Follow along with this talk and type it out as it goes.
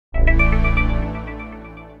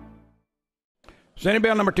Senate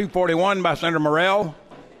Bill number 241 by Senator Morrell.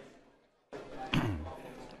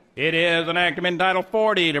 It is an act in Title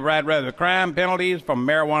 40 to provide rather crime penalties for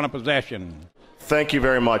marijuana possession. Thank you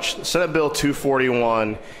very much. Senate Bill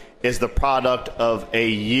 241 is the product of a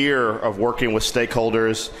year of working with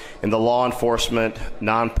stakeholders in the law enforcement,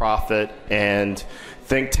 nonprofit, and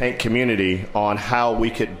think tank community on how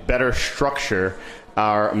we could better structure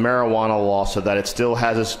our marijuana law so that it still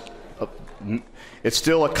has it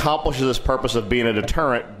still accomplishes its purpose of being a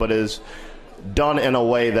deterrent, but is done in a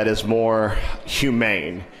way that is more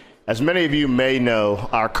humane. As many of you may know,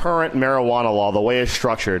 our current marijuana law, the way it's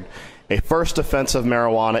structured, a first offense of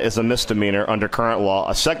marijuana is a misdemeanor under current law.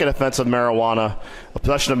 A second offense of marijuana, a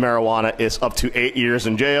possession of marijuana, is up to 8 years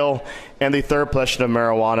in jail. And the third possession of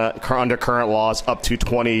marijuana under current law is up to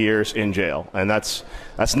 20 years in jail. And that's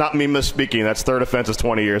not me misspeaking. That's third offense is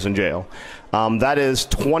 20 years in jail. That is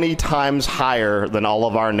 20 times higher than all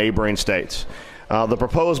of our neighboring states. The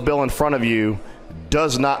proposed bill in front of you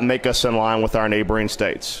does not make us in line with our neighboring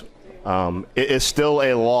states. It is still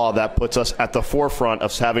a law that puts us at the forefront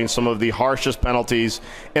of having some of the harshest penalties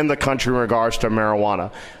in the country in regards to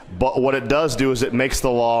marijuana. But what it does do is it makes the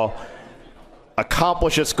law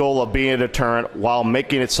accomplish its goal of being a deterrent while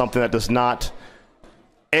making it something that does not,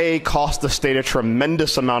 A, cost the state a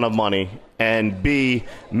tremendous amount of money, and B,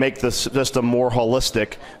 make the system more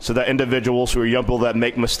holistic so that individuals who are young people that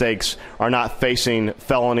make mistakes are not facing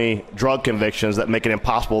felony drug convictions that make it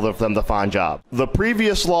impossible for them to find jobs. The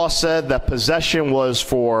previous law said that possession was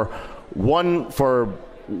for one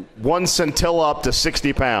scintilla up to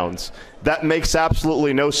 60 pounds. That makes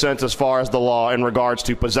absolutely no sense as far as the law in regards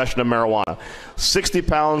to possession of marijuana. 60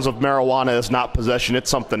 pounds of marijuana is not possession, it's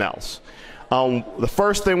something else. The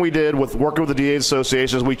first thing we did with working with the DA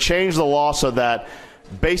Association is we changed the law so that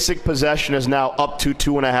basic possession is now up to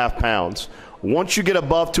 2.5 pounds. Once you get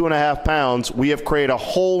above 2.5 pounds, we have created a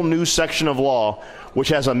whole new section of law which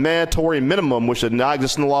has a mandatory minimum, which did not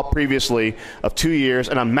exist in the law previously, of 2 years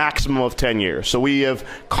and a maximum of 10 years. So we have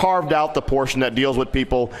carved out the portion that deals with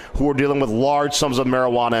people who are dealing with large sums of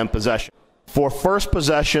marijuana in possession. For first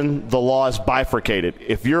possession, the law is bifurcated.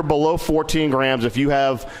 If you're below 14 grams, if you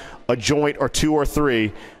have a joint or 2 or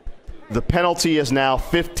 3, the penalty is now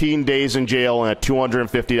 15 days in jail and a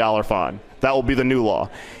 $250 fine. That will be the new law.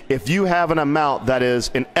 If you have an amount that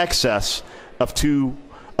is in excess of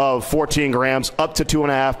 14 grams up to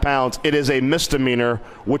 2.5 pounds, it is a misdemeanor,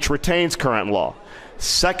 which retains current law.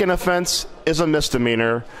 Second offense is a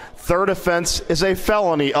misdemeanor. Third offense is a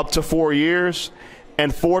felony up to 4 years.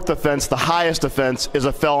 And fourth offense, the highest offense, is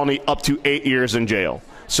a felony up to 8 years in jail.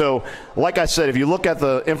 So, like I said, if you look at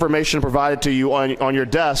the information provided to you on your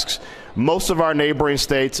desks, most of our neighboring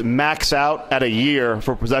states max out at a year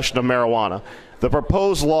for possession of marijuana. The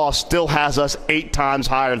proposed law still has us 8 times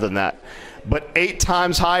higher than that. But 8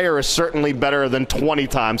 times higher is certainly better than 20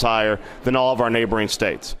 times higher than all of our neighboring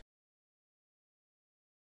states.